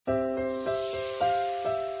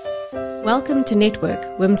Welcome to Network,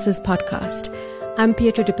 WIMSA's podcast. I'm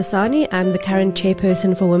Pietro Dupasani. I'm the current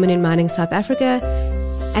chairperson for Women in Mining South Africa.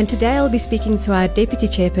 And today I'll be speaking to our deputy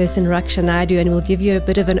chairperson, Raksha Naidu, and we'll give you a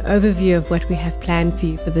bit of an overview of what we have planned for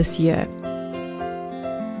you for this year.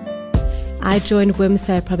 I joined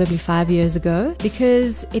WIMSA probably 5 years ago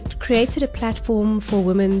because it created a platform for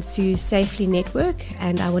women to safely network,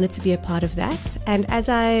 and I wanted to be a part of that. And as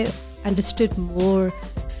I understood more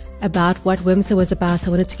about what WIMSA was about,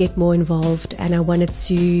 I wanted to get more involved, and I wanted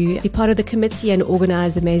to be part of the committee and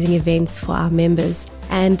organize amazing events for our members.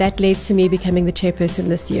 And that led to me becoming the chairperson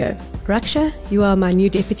this year. Raksha, you are my new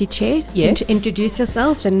deputy chair. Yes. Introduce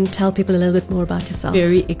yourself and tell people a little bit more about yourself.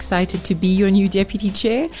 Very excited to be your new deputy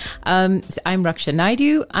chair. I'm Raksha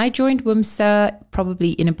Naidu. I joined WIMSA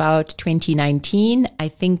probably in about 2019. I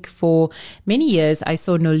think for many years I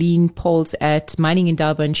saw Nolene Pauls at Mining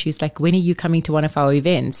Indaba, and she's like, when are you coming to one of our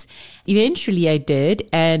events? Eventually I did,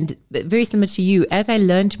 and very similar to you, as I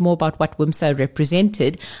learned more about what WIMSA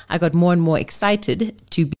represented, I got more and more excited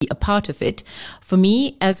to be a part of it. For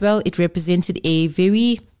me as well, it represented a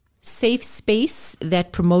very safe space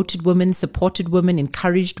that promoted women, supported women,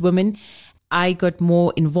 encouraged women. I got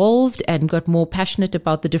more involved and got more passionate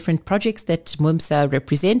about the different projects that WIMSA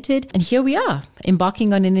represented. And here we are,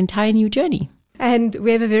 embarking on an entire new journey. And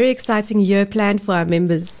we have a very exciting year planned for our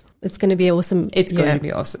members. It's going to be awesome. It's going to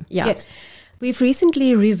be awesome. Yeah. Yes. We've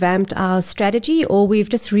recently revamped our strategy, or we've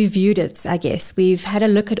just reviewed it, I guess. We've had a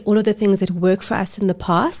look at all of the things that work for us in the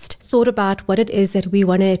past, thought about what it is that we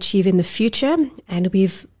want to achieve in the future, and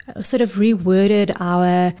we've sort of reworded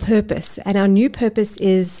our purpose. And our new purpose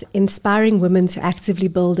is inspiring women to actively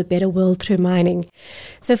build a better world through mining.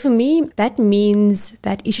 So for me, that means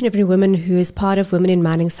that each and every woman who is part of Women in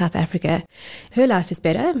Mining South Africa, her life is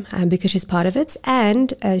better because she's part of it,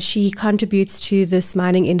 and she contributes to this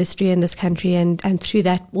mining industry in this country, and through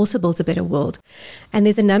that also builds a better world. And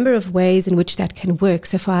there's a number of ways in which that can work.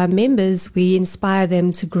 So for our members, we inspire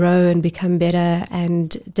them to grow and become better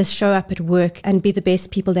and just show up at work and be the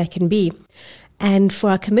best people they can be. And for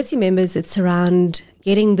our committee members, it's around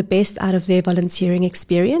getting the best out of their volunteering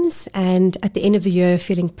experience, and at the end of the year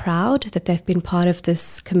feeling proud that they've been part of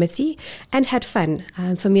this committee and had fun.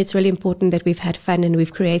 For me, it's really important that we've had fun, and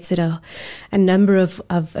we've created a number of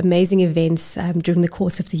amazing events during the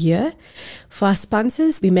course of the year. For our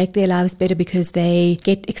sponsors, we make their lives better because they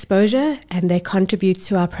get exposure and they contribute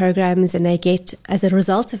to our programs, and they get, as a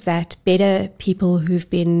result of that, better people who've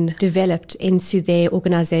been developed into their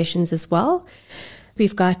organizations as well.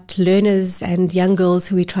 We've got learners and young girls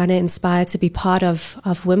who we're trying to inspire to be part of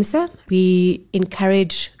WIMSA. We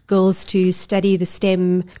encourage girls to study the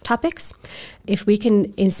STEM topics. If we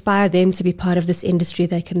can inspire them to be part of this industry,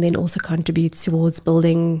 they can then also contribute towards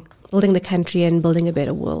building the country and building a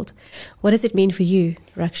better world. What does it mean for you,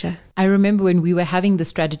 Raksha? I remember when we were having the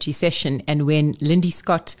strategy session, and when Lindy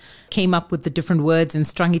Scott came up with the different words and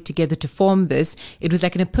strung it together to form this, it was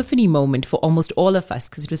like an epiphany moment for almost all of us,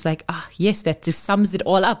 because it was like, yes, that just sums it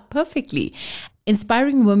all up perfectly.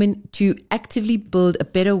 Inspiring women to actively build a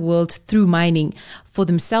better world through mining for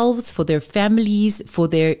themselves, for their families, for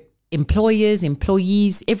their employers,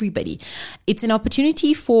 employees, everybody. It's an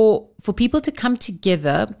opportunity for people to come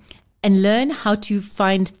together and learn how to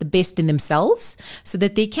find the best in themselves so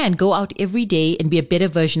that they can go out every day and be a better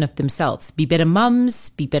version of themselves, be better mums,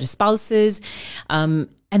 be better spouses, and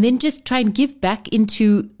then just try and give back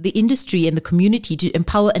into the industry and the community to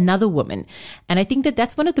empower another woman. And I think that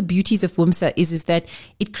that's one of the beauties of WIMSA is that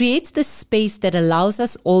it creates this space that allows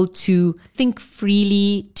us all to think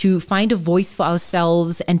freely, to find a voice for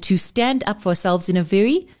ourselves, and to stand up for ourselves in a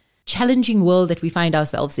very challenging world that we find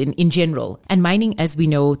ourselves in general. And mining, as we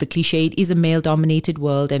know, the cliche, it is a male-dominated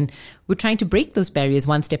world, and we're trying to break those barriers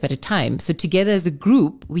one step at a time. So together as a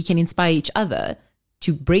group, we can inspire each other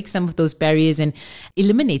to break some of those barriers and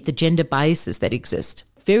eliminate the gender biases that exist.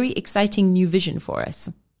 Very exciting new vision for us.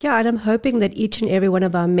 Yeah, and I'm hoping that each and every one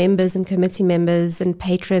of our members and committee members and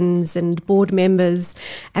patrons and board members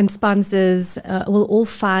and sponsors will all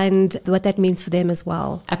find what that means for them as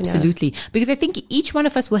well. Absolutely. You know? Because I think each one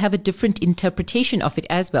of us will have a different interpretation of it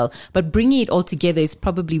as well. But bringing it all together is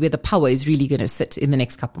probably where the power is really going to sit in the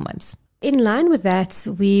next couple months. In line with that,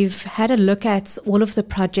 we've had a look at all of the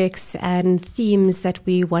projects and themes that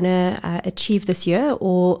we want to achieve this year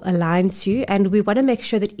or align to, and we want to make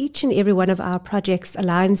sure that each and every one of our projects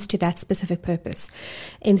aligns to that specific purpose,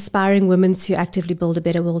 inspiring women to actively build a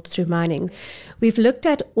better world through mining. We've looked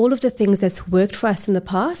at all of the things that's worked for us in the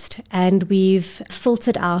past, and we've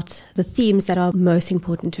filtered out the themes that are most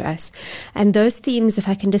important to us. And those themes, if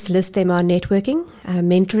I can just list them, are networking,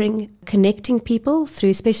 mentoring, connecting people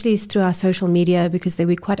especially through our our social media because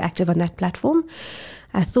we're quite active on that platform.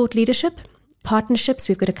 Thought leadership, partnerships.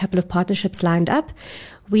 We've got a couple of partnerships lined up.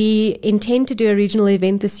 We intend to do a regional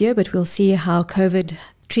event this year, but we'll see how COVID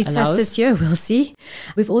treats us this year. We'll see.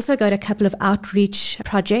 We've also got a couple of outreach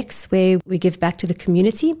projects where we give back to the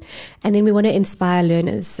community. And then we want to inspire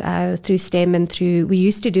learners through STEM and we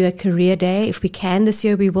used to do a career day. If we can this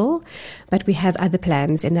year, we will. But we have other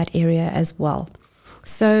plans in that area as well.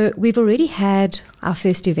 So we've already had our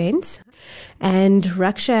first events. And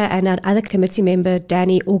Raksha and our other committee member,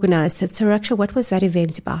 Danny, organized it. So Raksha, what was that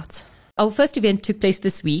event about? Our first event took place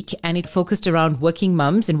this week and it focused around working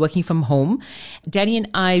mums and working from home. Danny and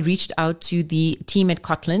I reached out to the team at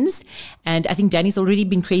Cotlands, and I think Danny's already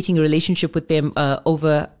been creating a relationship with them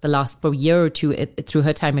over the last year or two through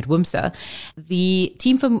her time at WIMSA. The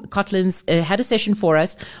team from Cotlands had a session for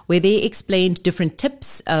us where they explained different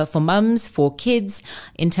tips for mums, for kids,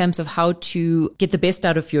 in terms of how to get the best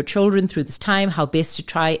out of your children through this time, how best to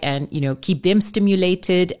try and, keep them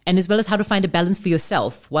stimulated, and as well as how to find a balance for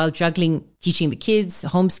yourself while juggling teaching the kids,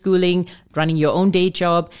 homeschooling, running your own day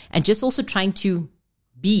job, and just also trying to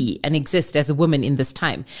be and exist as a woman in this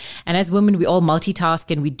time. And as women, we all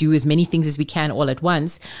multitask and we do as many things as we can all at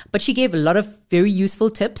once. But she gave a lot of very useful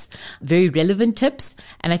tips, very relevant tips.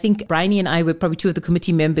 And I think Bryony and I were probably two of the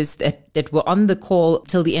committee members that were on the call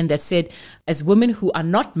till the end that said, as women who are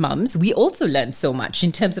not mums, we also learn so much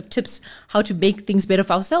in terms of tips, how to make things better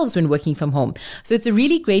for ourselves when working from home. So it's a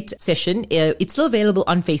really great session. It's still available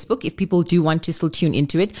on Facebook if people do want to still tune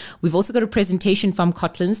into it. We've also got a presentation from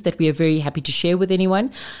Cotlands that we are very happy to share with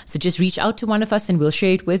anyone. So just reach out to one of us and we'll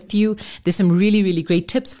share it with you. There's some really, really great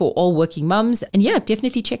tips for all working mums. And yeah,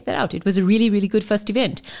 definitely check that out. It was a really, really good first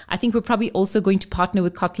event. I think we're probably also going to partner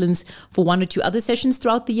with Cotlands for one or two other sessions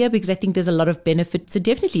throughout the year because I think there's a lot of benefit. So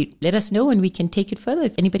definitely let us know and we can take it further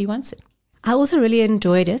if anybody wants it. I also really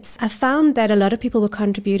enjoyed it. I found that a lot of people were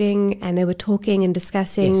contributing and they were talking and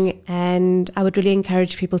discussing. Yes. And I would really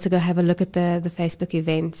encourage people to go have a look at the Facebook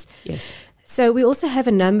events. Yes. So we also have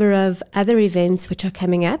a number of other events which are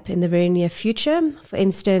coming up in the very near future. For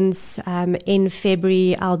instance, in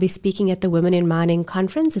February, I'll be speaking at the Women in Mining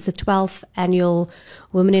Conference. It's the 12th annual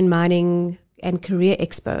Women in Mining and Career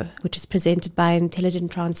Expo, which is presented by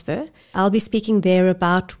Intelligent Transfer. I'll be speaking there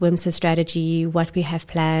about WIMSA strategy, what we have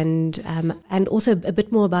planned, and also a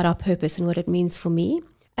bit more about our purpose and what it means for me.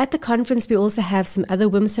 At the conference, we also have some other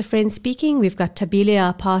WIMSA friends speaking. We've got Tabile,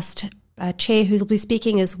 our past chair, who will be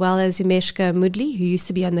speaking, as well as Umeshka Mudli, who used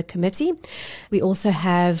to be on the committee. We also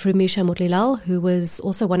have Rumisha Motlilal, who was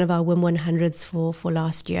also one of our WIM 100s for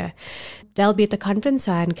last year. They'll be at the conference,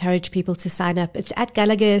 so I encourage people to sign up. It's at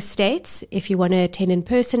Gallagher Estates if you want to attend in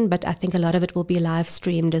person, but I think a lot of it will be live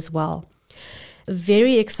streamed as well.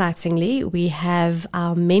 Very excitingly, we have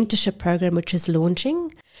our mentorship program, which is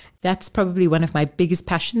launching. That's probably one of my biggest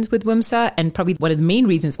passions with WIMSA and probably one of the main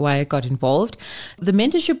reasons why I got involved. The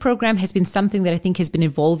mentorship program has been something that I think has been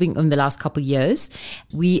evolving in the last couple of years.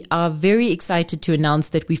 We are very excited to announce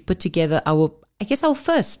that we've put together our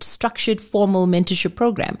first structured formal mentorship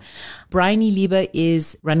program. Bryony Lieber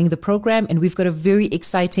is running the program and we've got a very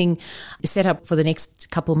exciting setup for the next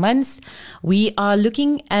couple months. We are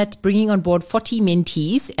looking at bringing on board 40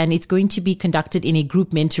 mentees and it's going to be conducted in a group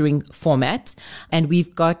mentoring format. And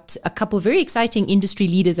we've got a couple of very exciting industry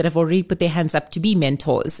leaders that have already put their hands up to be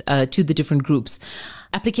mentors to the different groups.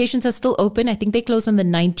 Applications are still open. I think they close on the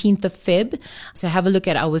 19th of Feb. So have a look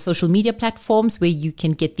at our social media platforms where you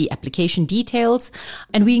can get the application details.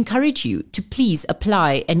 And we encourage you to please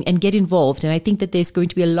apply and get involved. And I think that there's going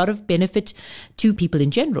to be a lot of benefit to people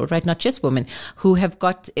in general, right? Not just women who have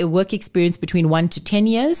got a work experience between 1 to 10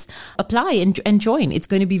 years. Apply and join. It's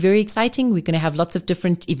going to be very exciting. We're going to have lots of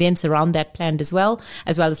different events around that planned as well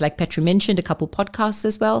as, like Petra mentioned, a couple podcasts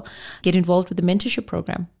as well. Get involved with the mentorship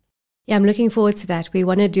program. Yeah, I'm looking forward to that. We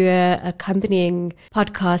want to do a accompanying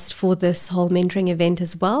podcast for this whole mentoring event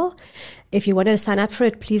as well. If you want to sign up for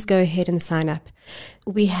it, please go ahead and sign up.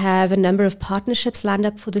 We have a number of partnerships lined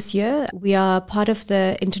up for this year. We are part of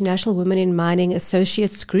the International Women in Mining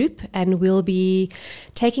Associates Group, and we'll be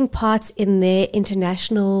taking part in their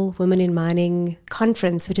International Women in Mining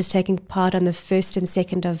Conference, which is taking part on the 1st and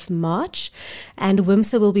 2nd of March. And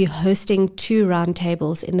WIMSA will be hosting 2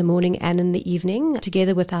 roundtables in the morning and in the evening,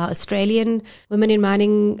 together with our Australian Women in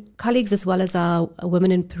Mining colleagues, as well as our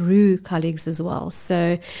Women in Peru colleagues as well.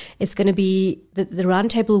 So it's going to be, the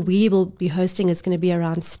roundtable we will be hosting is going to be specifically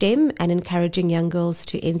around STEM and encouraging young girls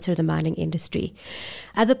to enter the mining industry.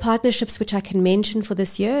 Other partnerships which I can mention for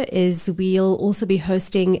this year is we'll also be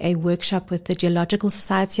hosting a workshop with the Geological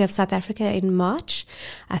Society of South Africa in March.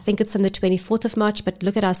 I think it's on the 24th of March, but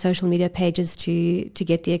look at our social media pages to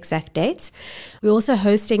get the exact dates. We're also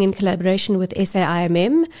hosting, in collaboration with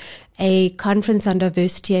SAIMM, a conference on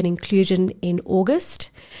diversity and inclusion in August.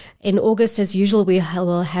 In August, as usual, we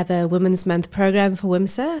will have a Women's Month program for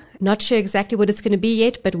WIMSA. Not sure exactly what it's going to be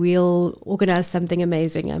yet, but we'll organize something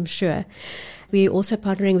amazing, I'm sure. We're also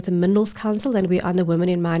partnering with the Minerals Council, and we're on the Women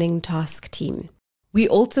in Mining task team. We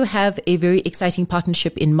also have a very exciting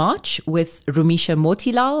partnership in March with Rumisha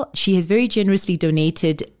Motilal. She has very generously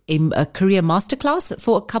donated a career masterclass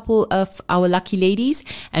for a couple of our lucky ladies,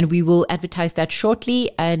 and we will advertise that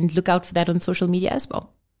shortly, and look out for that on social media as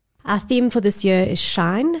well. Our theme for this year is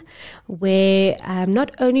Shine, where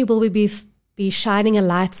not only will we be shining a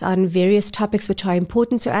light on various topics which are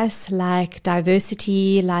important to us, like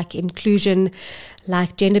diversity, like inclusion,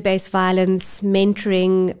 like gender-based violence,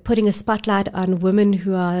 mentoring, putting a spotlight on women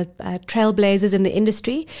who are trailblazers in the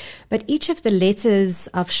industry. But each of the letters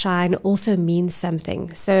of Shine also means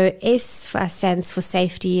something. So S for us stands for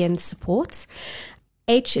safety and support.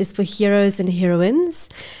 H is for heroes and heroines.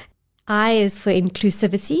 I is for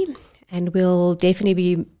inclusivity. And we'll definitely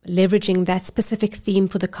be leveraging that specific theme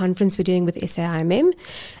for the conference we're doing with SAIMM.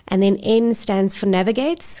 And then N stands for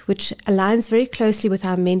Navigate, which aligns very closely with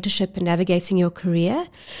our mentorship in navigating your career.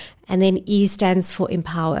 And then E stands for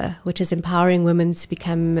Empower, which is empowering women to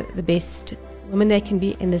become the best women they can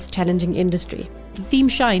be in this challenging industry. The theme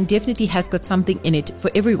Shine definitely has got something in it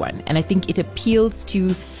for everyone. And I think it appeals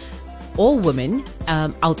to all women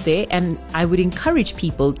out there, and I would encourage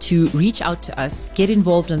people to reach out to us, get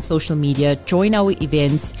involved on social media, join our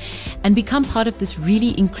events, and become part of this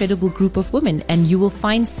really incredible group of women. And you will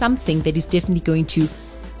find something that is definitely going to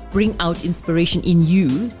bring out inspiration in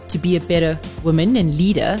you to be a better woman and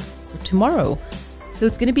leader for tomorrow. So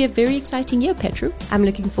it's going to be a very exciting year, Petru. I'm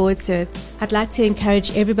looking forward to it. I'd like to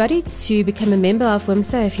encourage everybody to become a member of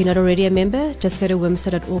WIMSA. If you're not already a member, just go to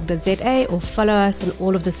wimsa.org.za or follow us on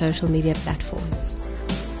all of the social media platforms.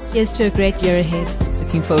 Here's to a great year ahead.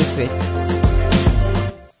 Looking forward to it.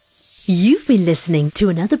 You've been listening to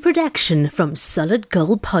another production from Solid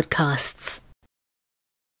Gold Podcasts.